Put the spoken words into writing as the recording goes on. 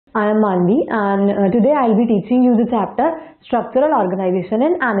I am Manvi and today I will be teaching you the chapter Structural Organization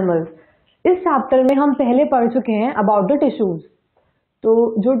in Animals. इस chapter में हम पहले पढ़ चुके हैं अबाउट द टिश्यूज। तो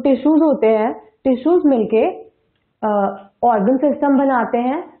जो टिश्यूज होते हैं, टिश्यूज मिलके ऑर्गन सिस्टम बनाते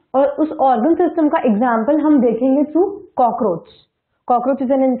हैं और उस ऑर्गन सिस्टम का एग्जाम्पल हम देखेंगे through cockroach. Cockroach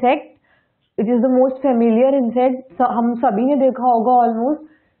is an insect, it is the most familiar insect, हम सभी ने देखा होगा ऑलमोस्ट।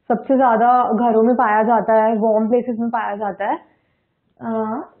 सबसे ज्यादा घरों में पाया जाता है, वार्म प्लेसेस में पाया जाता है।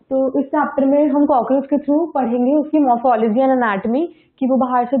 तो इस चैप्टर में हम कॉकरोच के थ्रू पढ़ेंगे उसकी मॉर्फोलॉजी एंड एनाटॉमी, कि वो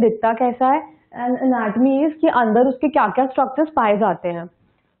बाहर से दिखता कैसा है, एंड एनाटॉमी इज कि अंदर उसके क्या क्या स्ट्रक्चर्स पाए जाते हैं।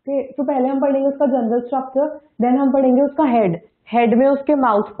 तो पहले हम पढ़ेंगे उसका जनरल स्ट्रक्चर, देन हम पढ़ेंगे उसका हेड में उसके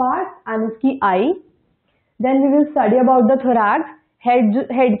माउथ पार्ट एंड उसकी आई, then we will study about the thorax.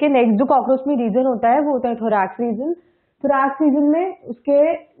 Head के नेक्स्ट जो कॉकरोच में रीजन होता है वो होता है थोरैक्स रीजन। थोरैक्स रीजन में उसके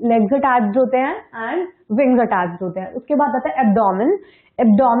लेग्स अटैच्ड होते हैं एंड विंग्स अटैच्ड होते हैं। उसके बाद आता है एब्डोमेन।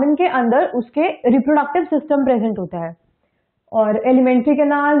 एब्डोमेन के अंदर उसके रिप्रोडक्टिव सिस्टम प्रेजेंट होता है, और alimentary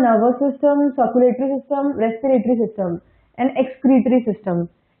canal, nervous system, circulatory system, respiratory system and excretory system,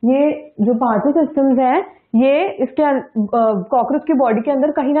 ये जो पांचों सिस्टम्स हैं ये इसके कॉकरोच की बॉडी के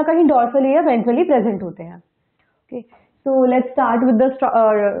अंदर कहीं ना कहीं डॉर्सली या वेंट्रली प्रेजेंट होते हैं। Okay, so let's start with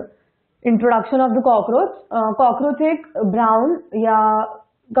the introduction of the cockroach. Cockroach एक ब्राउन या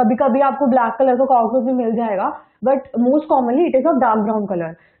कभी कभी आपको ब्लैक कलर का कॉकरोच भी मिल जाएगा, but most commonly it is of dark brown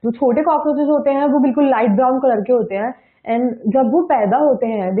colour. जो छोटे कॉकरोचेस होते हैं वो बिल्कुल लाइट ब्राउन कलर के होते हैं, एंड जब वो पैदा होते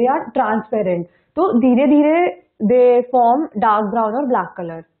हैं दे आर ट्रांसपेरेंट, तो धीरे धीरे दे फॉर्म डार्क ब्राउन और black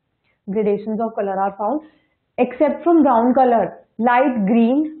colour. Gradations of colour are found accept from brown colour, light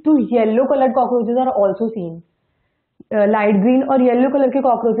green to yellow coloured cockroaches are also seen. Light green और येलो कलर के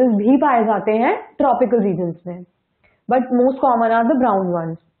cockroaches भी पाए जाते हैं ट्रॉपिकल रीजन्स में, but most common are the brown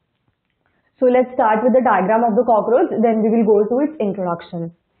once. So let's start with the diagram of the cockroach, then we will go to its introduction.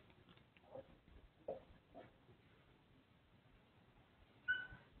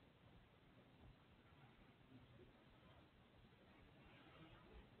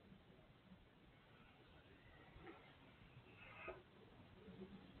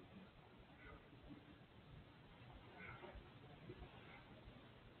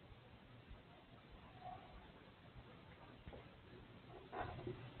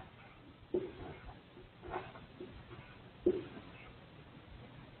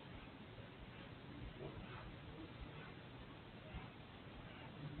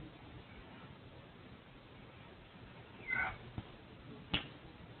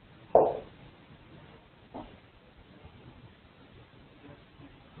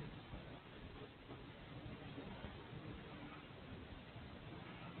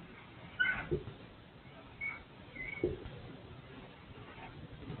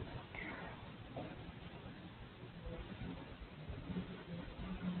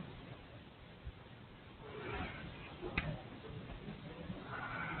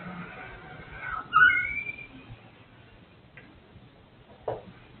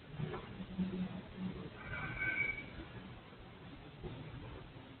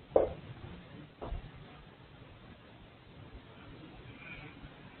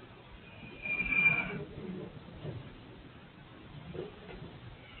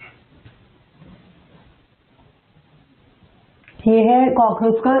 ये है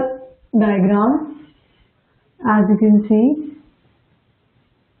cockroach का diagram, as you can see.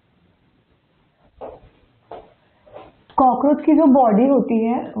 Cockroach की जो body होती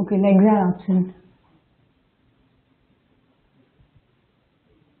है, okay, legs are absent.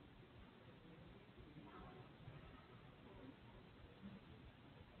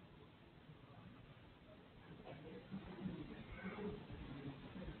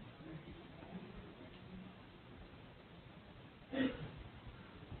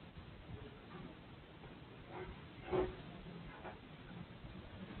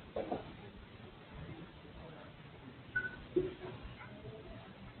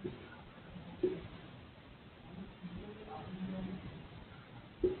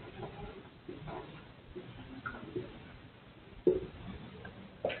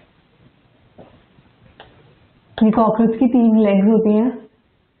 ये cockroach की 3 legs होती हैं।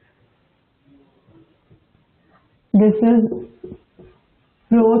 This is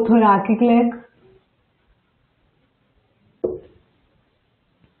प्रोथोरैकिक leg,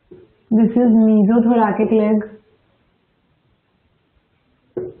 this is मीजोथोरैकिक leg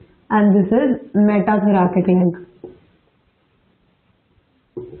and this is मेटाथोरैकिक leg.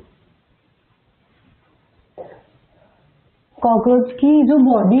 Cockroach की जो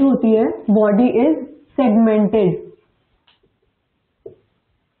बॉडी होती है, body is segmented.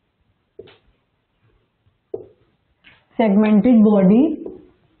 Segmented body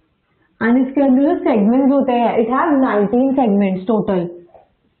and इसके अंदर जो सेगमेंट्स होते हैं, it have 19 segments total.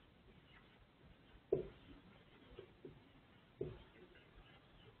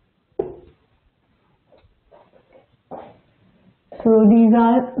 So these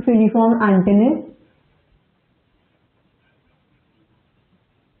are filiform antennae.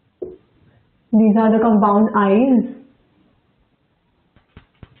 These are the compound eyes.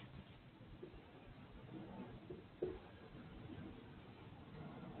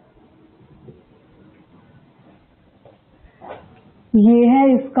 ये है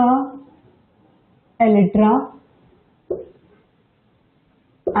इसका elytra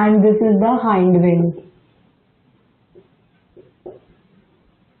and this is the hind wing.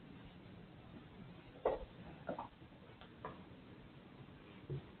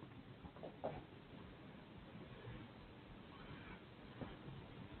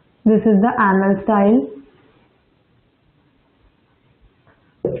 This is the anal style.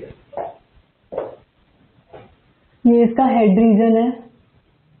 ये इसका हेड रीजन है.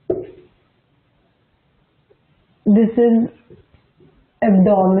 This is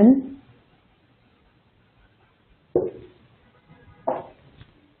abdomen.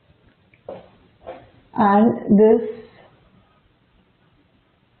 And this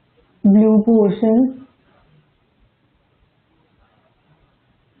blue portion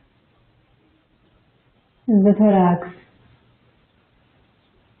is the thorax.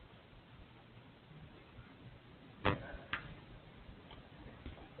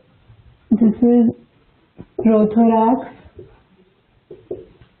 This is prothorax,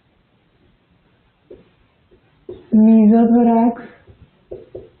 mesothorax,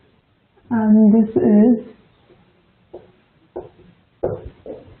 and this is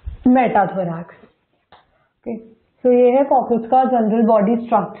metathorax. Okay, so ये है cockroach का general body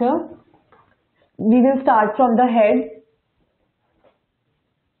structure. We will start from the head.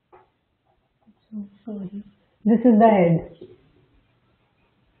 Sorry, this is the head.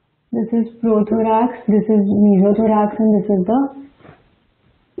 This is prothorax, this is mesothorax, and this is the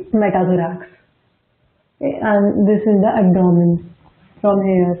metathorax. Okay, and this is the abdomen from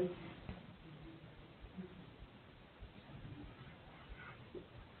here.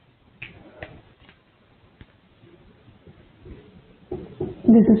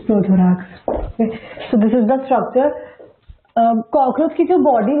 This is prothorax. Okay, so this is the structure. Cockroach की जो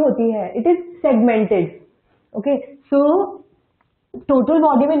body होती है, it is segmented. Okay, so total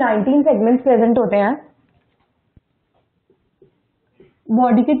body में 19 segments present होते हैं.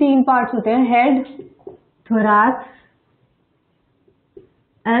 Body के 3 parts होते हैं, हेड, थोरैक्स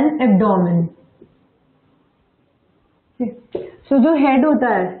एंड एब्डोमेन. सो जो हेड होता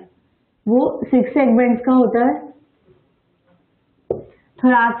है वो 6 सेगमेंट्स का होता है.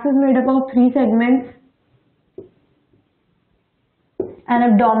 Thorax is made up of 3 segments and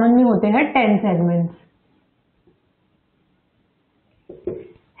abdomen में होते हैं 10 सेगमेंट्स.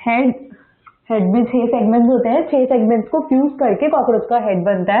 हेड में 6 सेगमेंट्स होते हैं. 6 सेगमेंट्स को फ्यूज करके कॉकरोच का हेड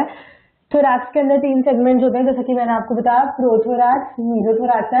बनता है. थोरैक्स के अंदर 3 सेगमेंट्स होते हैं, जैसा कि मैंने आपको बताया, प्रोथोरैक्स,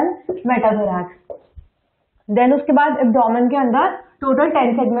 मेसोथोरैक्स एंड मेटाथोरैक्स. देन उसके बाद एब्डोमेन के अंदर टोटल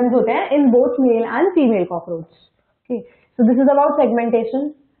 10 सेगमेंट्स होते हैं in both male and female cockroach. Okay, so this is about segmentation.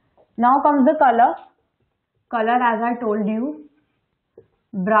 Now comes the colour. Colour as I told you,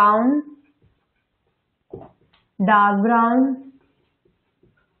 brown, dark brown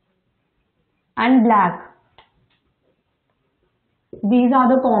and black. These are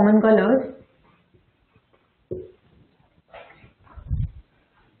the common colors.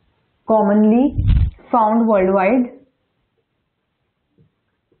 Commonly found worldwide.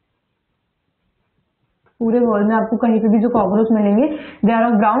 पूरे world में आपको कहीं पे भी जो cockroach मिलेंगे, they are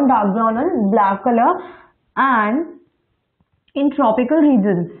of brown, dark brown and black color. And in tropical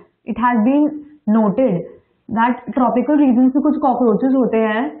regions, it has been noted that tropical regions में कुछ कॉकरोचेस होते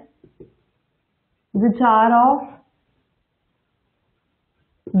हैं which are of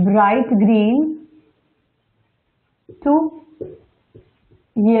bright green to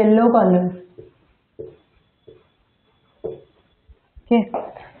yellow colors. Okay,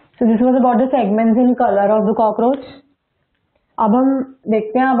 so this was about the segments in color of the cockroach. अब हम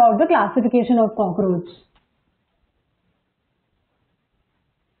देखते हैं about the classification of cockroach.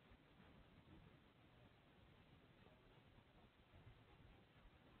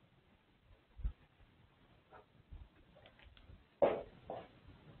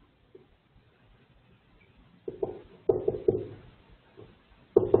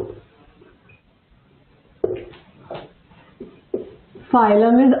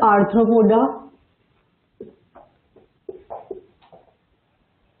 Phylum is Arthropoda.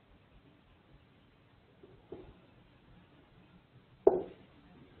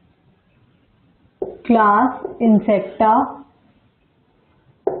 class Insecta,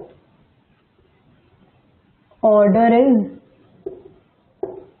 order is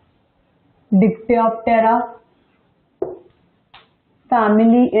Dictyoptera,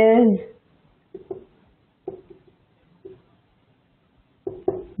 family is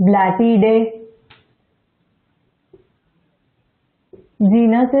Blattidae,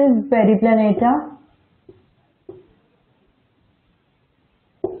 genus is Periplaneta,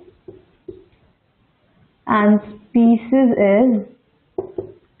 and species is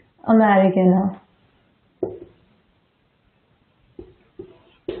Americana.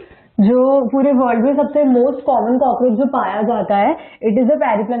 जो पूरे world में सबसे most common cockroach जो पाया जाता है, it is the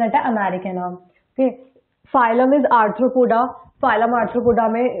पेरिप्लानेटा Americana. Okay, phylum is arthropoda. Phylum arthropoda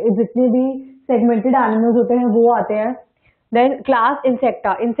में जितने भी सेगमेंटेड एनिमल्स होते हैं वो आते हैं. Then class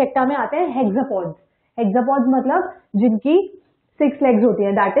insecta. इंसेक्टा में आते हैं हेक्सापॉड्स. हेक्सापॉड्स मतलब जिनकी 6 लेग्स होती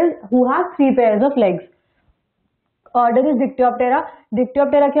हैं, that is who have 3 pairs of legs. Order is डिक्टियोप्टेरा.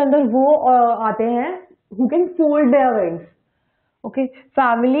 डिक्टियोप्टेरा के अंदर वो आते हैं who can fold their wings. Okay,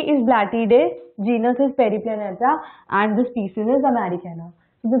 family is Blattidae, genus is Periplaneta, and the species is Americana.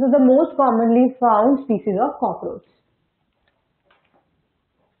 So this is the most commonly found species of cockroach.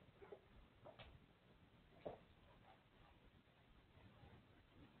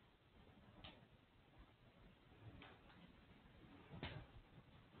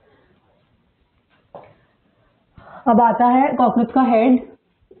 अब आता है cockroach का head.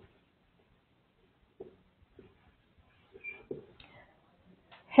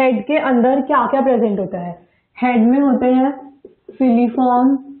 Head के अंदर क्या क्या प्रेजेंट होता है? हेड में होते हैं फिलीफॉर्म,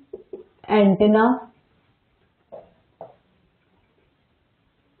 एंटेना,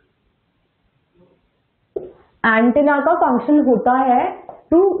 एंटेना का फंक्शन होता है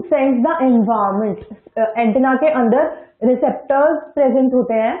to sense the environment. Antenna के अंदर रिसेप्टर्स प्रेजेंट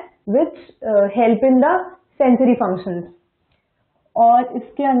होते हैं which help in the sensory functions. और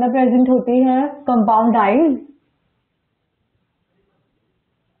इसके अंदर प्रेजेंट होती है कंपाउंड आईज,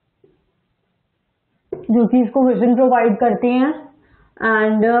 जो कि इसको विजन प्रोवाइड करती हैं.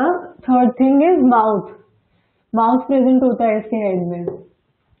 And third thing is mouth. Mouth present होता है इसके हेड में.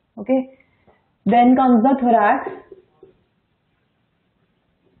 Okay, then comes the thorax.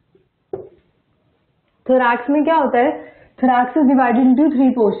 Thorax में क्या होता है? Thorax is divided into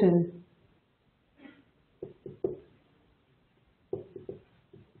 3 portion.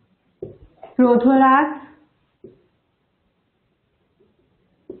 Prothorax,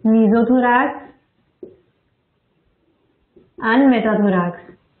 mesothorax and metathorax.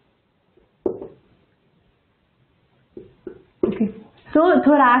 Okay, so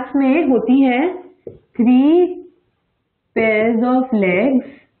thorax में होती है 3 pairs of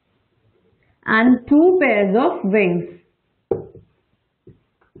legs and 2 pairs of wings.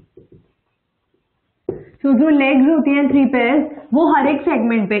 So जो legs होती हैं 3 pairs, वो हर एक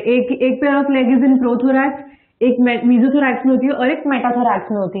सेगमेंट पे एक pair of leg is in prothorax, एक मीजोथोरैक्स में होती है और एक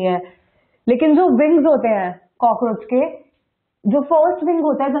मेटाथोरैक्स में होती है. लेकिन जो विंग्स होते हैं कॉकरोच के, जो फर्स्ट विंग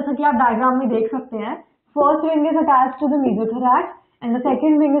होता है, जैसा कि आप डायग्राम में देख सकते हैं, first wing is attached to the mesothorax and the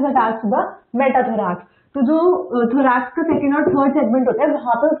second wing is attached to the metathorax. तो जो थोरैक्स का सेकंड और थर्ड सेगमेंट होता है,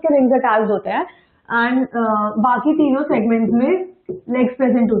 वहां पे उसके विंग्स अटैच्ड होते हैं एंड बाकी तीनों सेगमेंट्स में लेग्स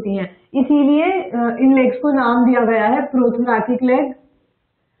प्रेजेंट होती हैं. इसीलिए इन लेग्स को नाम दिया गया है प्रोथोरैकिक leg,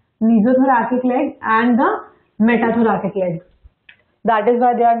 मीजोथोरैकिक leg and the मेटाथोरैकिक leg. That is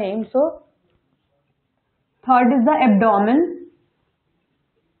why they are named so. Third is the abdomen.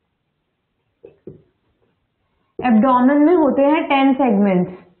 Abdomen में होते हैं 10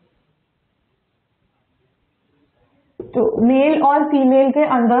 सेगमेंट्स. तो मेल और फीमेल के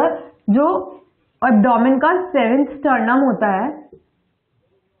अंदर जो एब्डोमेन का 7th स्टर्नम होता है,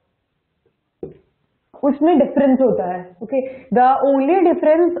 उसमें डिफरेंस होता है. Okay, the only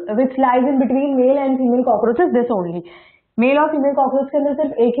difference which lies in between male and female cockroach is this only. Mail और फीमेल कॉकरोच के अंदर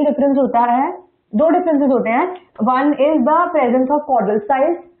सिर्फ एक ही डिफरेंस होता है. 2 डिफरेंसेस होते हैं. One is the presence of chordal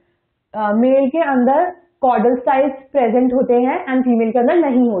size. Mail के अंदर कॉर्डल साइज प्रेजेंट होते हैं एंड फीमेल के अंदर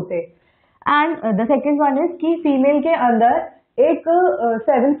नहीं होते. And the second one is कि फीमेल के अंदर एक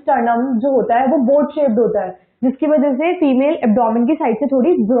 7th स्टर्नम जो होता है वो बोट शेप्ड होता है, जिसकी वजह से फीमेल एब्डोमेन की साइड से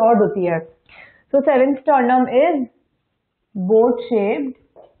थोड़ी ब्रॉड होती है. सो 7th sternum is boat shaped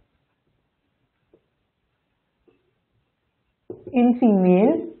in female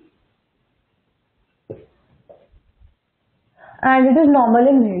and it is normal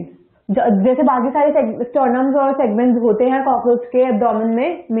in male. जैसे बाकी सारे स्टर्नम्स और सेगमेंट्स होते हैं कॉकरोच के एब्डोमेन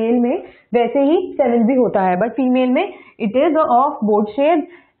में, मेल में, वैसे ही 7th भी होता है, बट फीमेल में it is of boat shape.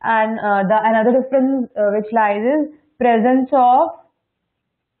 And the another difference which lies is presence of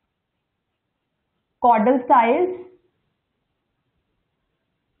chordal size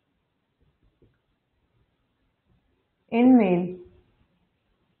in male,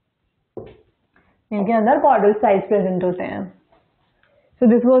 इनके अंदर कॉर्डल साइज प्रेजेंट होते हैं. So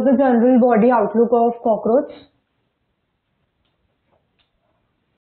this was the general body outlook of cockroach.